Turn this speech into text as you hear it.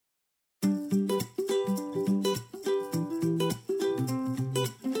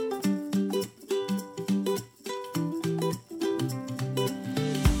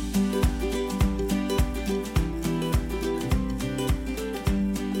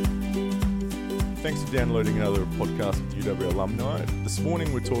Thanks for downloading another podcast with UW alumni. This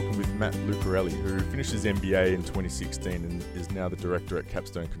morning we're talking with Matt Lucarelli, who finished his MBA in 2016 and is now the director at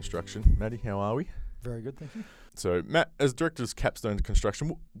Capstone Construction. Matty, how are we? Very good, thank you. So, Matt, as director of Capstone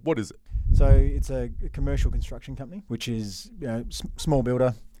Construction, what is it? So it's a commercial construction company, which is small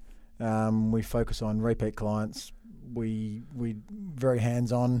builder. We focus on repeat clients. We very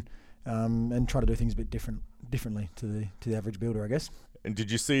hands-on and try to do things a bit differently to the average builder, I guess. And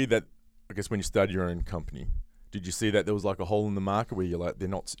did you see that? I guess when you started your own company, did you see that there was like a hole in the market where you're like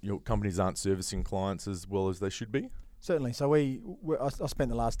your companies aren't servicing clients as well as they should be? Certainly. So I spent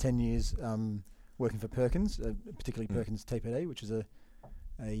the last 10 years working for Perkins, particularly Perkins TPD, which is a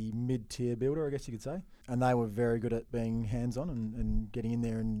mid-tier builder, I guess you could say. And they were very good at being hands-on and getting in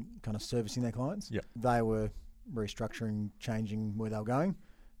there and kind of servicing their clients. Yeah. They were restructuring, changing where they were going.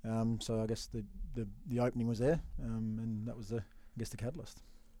 So I guess the opening was there, and that was the catalyst.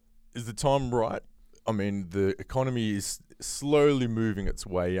 Is the time right? I mean, the economy is slowly moving its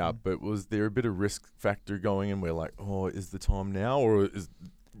way up, but was there a bit of risk factor going in where like, oh, is the time now, or is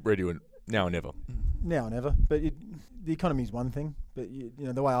ready now or never? Now or never. But the economy is one thing, but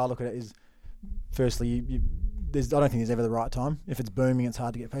the way I look at it is, firstly, I don't think there's ever the right time. If it's booming, it's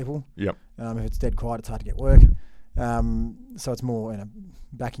hard to get people. Yep. If it's dead quiet, it's hard to get work. So it's more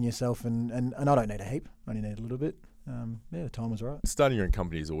backing yourself, and I don't need a heap. I only need a little bit. The time was right. Starting your own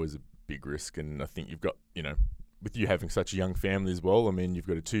company is always a big risk, and I think you've got, with you having such a young family as well, I mean, you've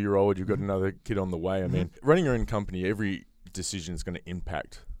got a 2-year-old, you've got another kid on the way. I mean, running your own company, every decision is going to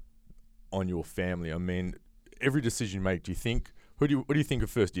impact on your family. I mean, every decision you make, what do you think of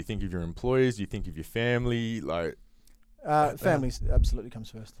first? Do you think of your employees? Do you think of your family? Family absolutely comes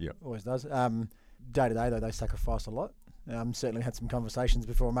first. Yeah, always does. Day to day, though, they sacrifice a lot. Certainly had some conversations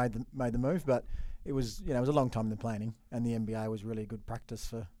before I made the move, but it was it was a long time in the planning, and the MBA was really a good practice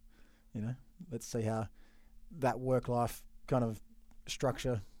for, let's see how that work-life kind of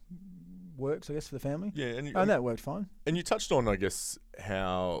structure works, I guess, for the family. Yeah, and that worked fine. And you touched on, I guess,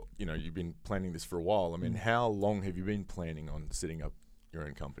 how you've been planning this for a while. I mean, how long have you been planning on setting up your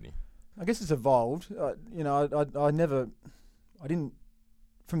own company? I guess it's evolved. I didn't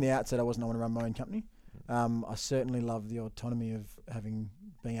from the outset. I wasn't. I want to run my own company. I certainly love the autonomy of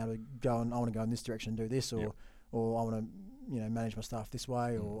being able to go and I want to go in this direction and do this, or I want to manage my staff this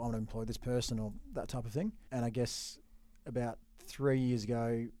way, or I want to employ this person, or that type of thing. And I guess about 3 years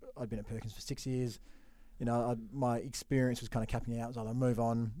ago, I'd been at Perkins for 6 years. My experience was kind of capping out. It was either I move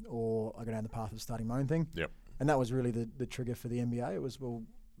on or I go down the path of starting my own thing. Yep. And that was really the trigger for the MBA. It was,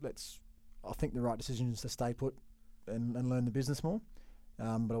 I think the right decision is to stay put and learn the business more.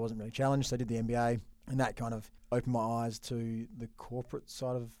 But I wasn't really challenged, so I did the MBA, and that kind of opened my eyes to the corporate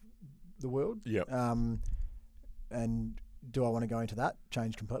side of the world. Yep. And do I want to go into that?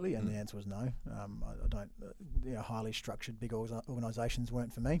 Changed completely, and the answer was no. I don't. Highly structured, big organisations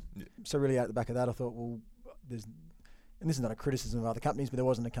weren't for me. Yeah. So really, out the back of that, I thought, and this is not a criticism of other companies, but there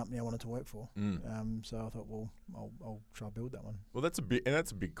wasn't a company I wanted to work for. So I thought, I'll try to build that one. Well, that's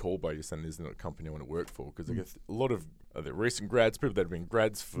a big call by you saying there's not a company I want to work for, because I guess a lot of the recent grads, people that have been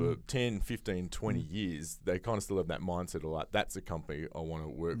grads for 10, 15, 20 years, they kind of still have that mindset of like, that's a company I want to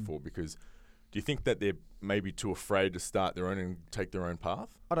work for. Because do you think that they're maybe too afraid to start their own and take their own path?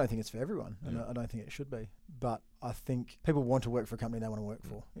 I don't think it's for everyone, and I don't think it should be. But I think people want to work for a company they want to work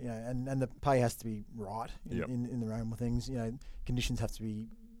for, and the pay has to be right in the realm of things. Conditions have to be,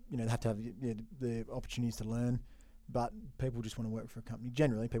 they have to have the opportunities to learn. But people just want to work for a company.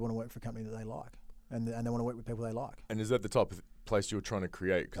 Generally, people want to work for a company that they like, and they want to work with people they like. And is that the type of place you're trying to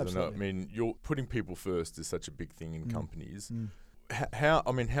create? Because Absolutely. I know, you're putting people first is such a big thing in companies.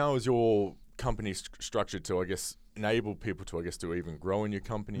 How is your company structured to, I guess, enable people to, I guess, to even grow in your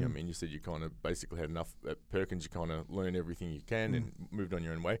company? I mean, you said you kind of basically had enough at Perkins, you kind of learn everything you can and moved on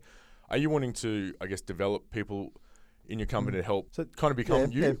your own way. Are you wanting to, I guess, develop people in your company to help kind of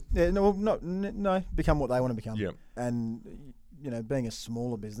become you? No, become what they want to become. Yeah. And, being a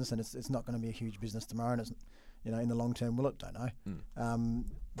smaller business, and it's not going to be a huge business tomorrow, and it's, in the long term, will it? Don't know.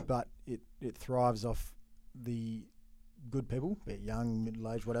 But it thrives off the good people, be it young,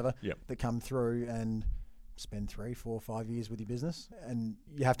 middle-aged, whatever, that come through and spend 3, 4, 5 years with your business. And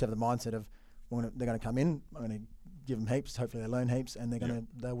you have to have the mindset of, they're going to come in, I'm going to give them heaps, hopefully they learn heaps, and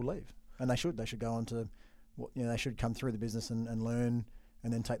they will leave. And they should go on to, they should come through the business and learn,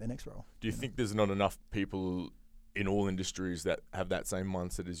 and then take their next role. Do you think there's not enough people in all industries that have that same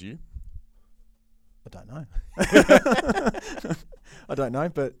mindset as you? I don't know. I don't know,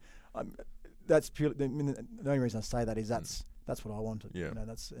 but that's purely the only reason I say that is that's what I wanted. Yeah.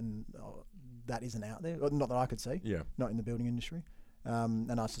 That isn't out there. Not that I could see. Yeah. Not in the building industry.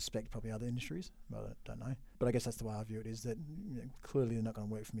 And I suspect probably other industries, but I don't know. But I guess that's the way I view it, is that clearly they're not going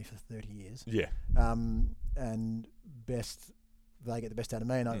to work for me for 30 years. Yeah. And best, they get the best out of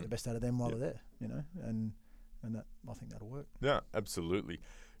me and I get the best out of them while they're there, and that, I think that'll work. Yeah, absolutely.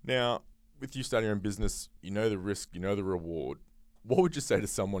 Now, with you starting your own business, you know the risk, you know the reward. What would you say to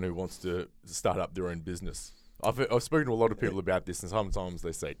someone who wants to start up their own business? I've spoken to a lot of people about this, and sometimes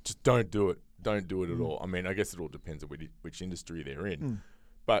they say, just don't do it. Don't do it at all. I mean, I guess it all depends on which industry they're in.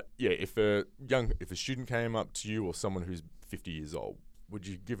 But yeah, if a student came up to you or someone who's 50 years old, would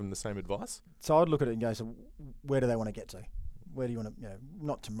you give them the same advice? So I'd look at it and go, so where do they want to get to? Where do you want to,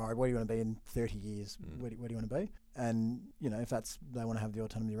 not tomorrow, where do you want to be in 30 years? Where do you want to be? And, if they want to have the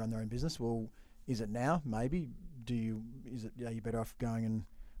autonomy to run their own business, well, is it now? Maybe. Are you better off going and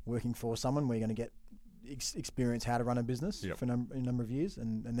working for someone where you're going to get experience how to run a business for a number of years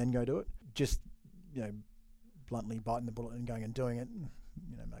and then go do it? Just, bluntly biting the bullet and going and doing it,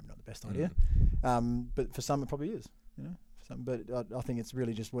 maybe not the best idea. But for some it probably is, But I think it's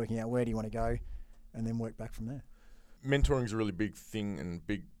really just working out where do you want to go and then work back from there. Mentoring is a really big thing and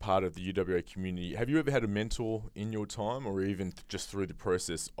big part of the UWA community. Have you ever had a mentor in your time, or even just through the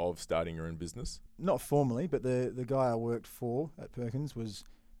process of starting your own business? Not formally, but the guy I worked for at Perkins was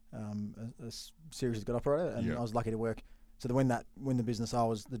a seriously good operator, and I was lucky to work. So when the business I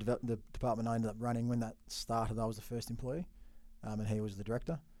was the department I ended up running, when that started, I was the first employee, and he was the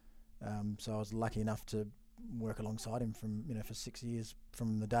director. So I was lucky enough to work alongside him for 6 years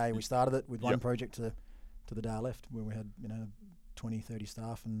from the day we started it with one project to the day I left, where we had 20, 30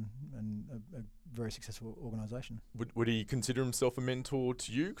 staff and a very successful organisation. Would he consider himself a mentor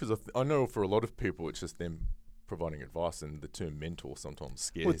to you? Because I know for a lot of people it's just them providing advice, and the term mentor sometimes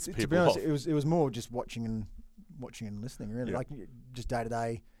scares people. To be honest, off. it was more just watching and listening, really, like just day to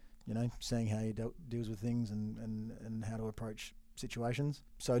day, seeing how he deals with things and how to approach situations.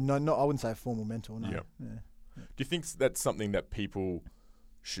 So no, I wouldn't say a formal mentor. No. Yeah. Do you think that's something that people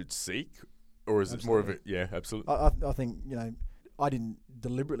should seek? Or is it more of a... Yeah, absolutely. I think, I didn't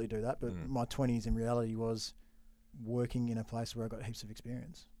deliberately do that, but my 20s in reality was working in a place where I got heaps of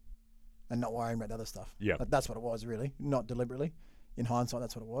experience and not worrying about the other stuff. Yeah. That's what it was, really. Not deliberately. In hindsight,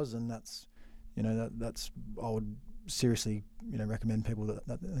 that's what it was. And that's, that's... I would seriously, recommend people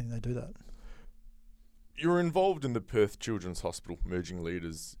that they do that. You're involved in the Perth Children's Hospital Merging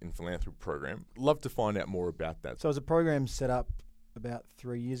Leaders in Philanthropy program. Love to find out more about that. So it was a program set up about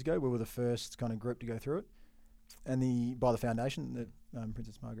 3 years ago. We were the first kind of group to go through it, and by the foundation, the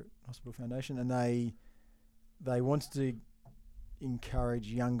Princess Margaret Hospital Foundation, and they wanted to encourage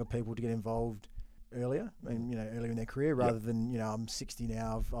younger people to get involved earlier, and earlier in their career, rather than I'm 60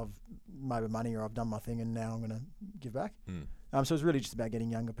 now, I've made my money or I've done my thing, and now I'm going to give back. So it's really just about getting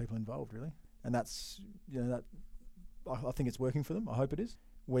younger people involved, really, and that's that I think it's working for them. I hope it is.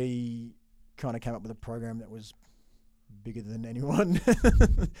 We kind of came up with a program that was bigger than anyone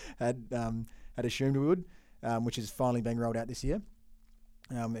had assumed we would, which is finally being rolled out this year.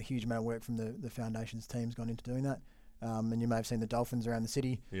 A huge amount of work from the foundation's team's gone into doing that. And you may have seen the dolphins around the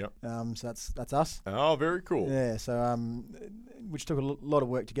city. So that's us. Oh, very cool. Yeah. So which took a lot of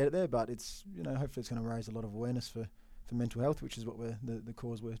work to get it there, but it's hopefully it's going to raise a lot of awareness for mental health, which is what the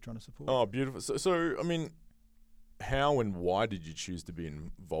cause we're trying to support. Oh, beautiful. So I mean, how and why did you choose to be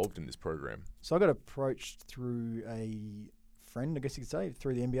involved in this program? So I got approached through a friend, I guess you could say,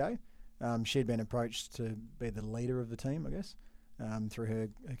 through the MBA. She'd been approached to be the leader of the team, I guess, through her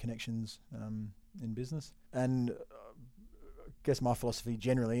connections in business. And I guess my philosophy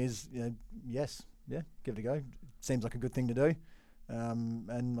generally is, yes, give it a go. Seems like a good thing to do.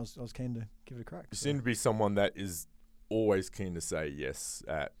 And I was keen to give it a crack. You seem to be someone that is always keen to say yes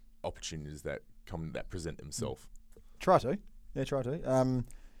at opportunities that present themselves. Try to.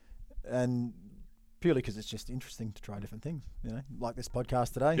 And purely because it's just interesting to try different things, like this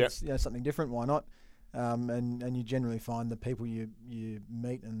podcast today. Yep. It's something different. Why not? And you generally find the people you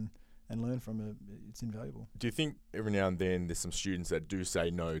meet and learn from it's invaluable. Do you think every now and then there's some students that do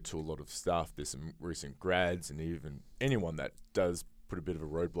say no to a lot of stuff? There's some recent grads and even anyone that does put a bit of a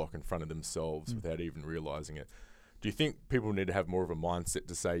roadblock in front of themselves without even realising it. Do you think people need to have more of a mindset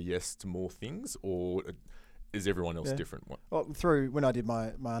to say yes to more things, or is everyone else different? Well, when I did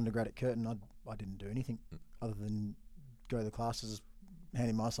my undergrad at Curtin, I didn't do anything other than go to the classes, hand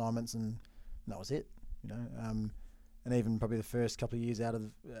in my assignments, and that was it. And even probably the first couple of years out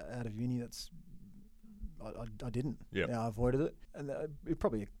of uni, I didn't. I avoided it, and it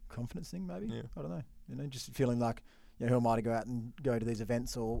probably a confidence thing, maybe. I don't know. Just feeling like who am I to go out and go to these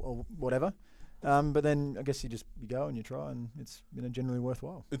events or whatever. But then I guess you go and you try, and it's generally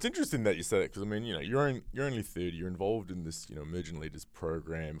worthwhile. It's interesting that you say that because you're only 30. You're involved in this Emerging Leaders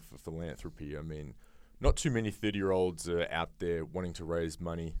program for philanthropy. I mean, not too many 30-year-olds are out there wanting to raise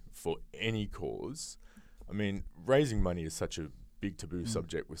money for any cause. I mean, raising money is such a big taboo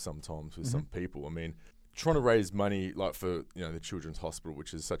subject with some people. I mean, trying to raise money like for the Children's Hospital,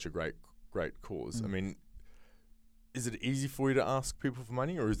 which is such a great cause. I mean, is it easy for you to ask people for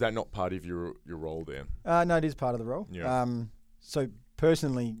money, or is that not part of your role there? No, it is part of the role. Yeah. So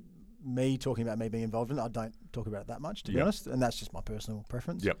personally, me talking about me being involved in it, I don't talk about it that much, to be honest, and that's just my personal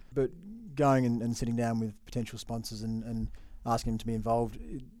preference. Yep. But going and sitting down with potential sponsors and asking them to be involved,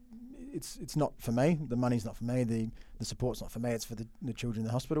 it's not for me. The money's not for me. The support's not for me. It's for the children in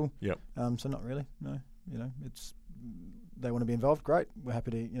the hospital. Yep. So not really. No. It's they want to be involved. Great. We're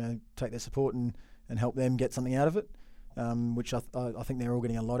happy to take their support and help them get something out of it. Which I think they're all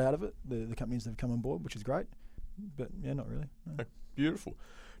getting a lot out of it. The companies that have come on board, which is great. But yeah, not really. No. Okay, beautiful.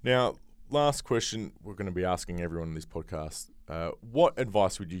 Now, last question we're going to be asking everyone on this podcast. What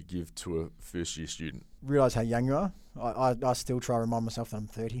advice would you give to a first-year student? Realise how young you are. I still try to remind myself that I'm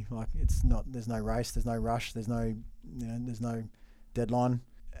 30. Like, it's not. There's no race. There's no rush. There's no deadline.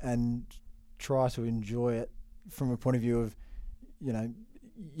 And try to enjoy it from a point of view of,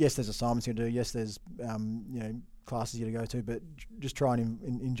 yes, there's assignments you do. Yes, there's classes you to go to, but just try and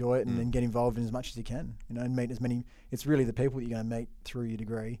enjoy it and get involved in as much as you can. And meet as many. It's really the people that you're going to meet through your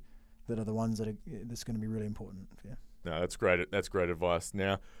degree that are the ones that's going to be really important for you. No, that's great. That's great advice.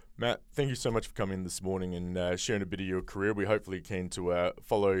 Now, Matt, thank you so much for coming this morning and sharing a bit of your career. We're hopefully keen to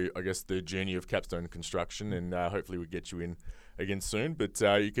follow, I guess, the journey of Capstone Construction, and hopefully we'll get you in again soon. But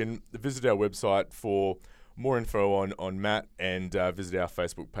you can visit our website for more info on Matt, and visit our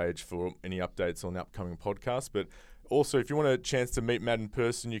Facebook page for any updates on the upcoming podcast. But also, if you want a chance to meet Matt in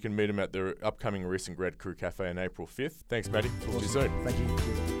person, you can meet him at the upcoming Recent Grad Crew Cafe on April 5th. Thanks, Matty. Talk to you soon. Thank you.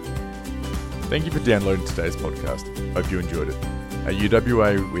 Thank you for downloading today's podcast. Hope you enjoyed it. At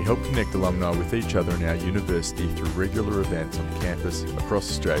UWA, we help connect alumni with each other in our university through regular events on campus across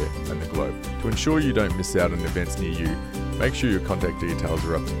Australia and the globe. To ensure you don't miss out on events near you, make sure your contact details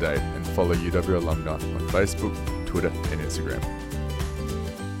are up to date and follow UWA alumni on Facebook, Twitter and Instagram.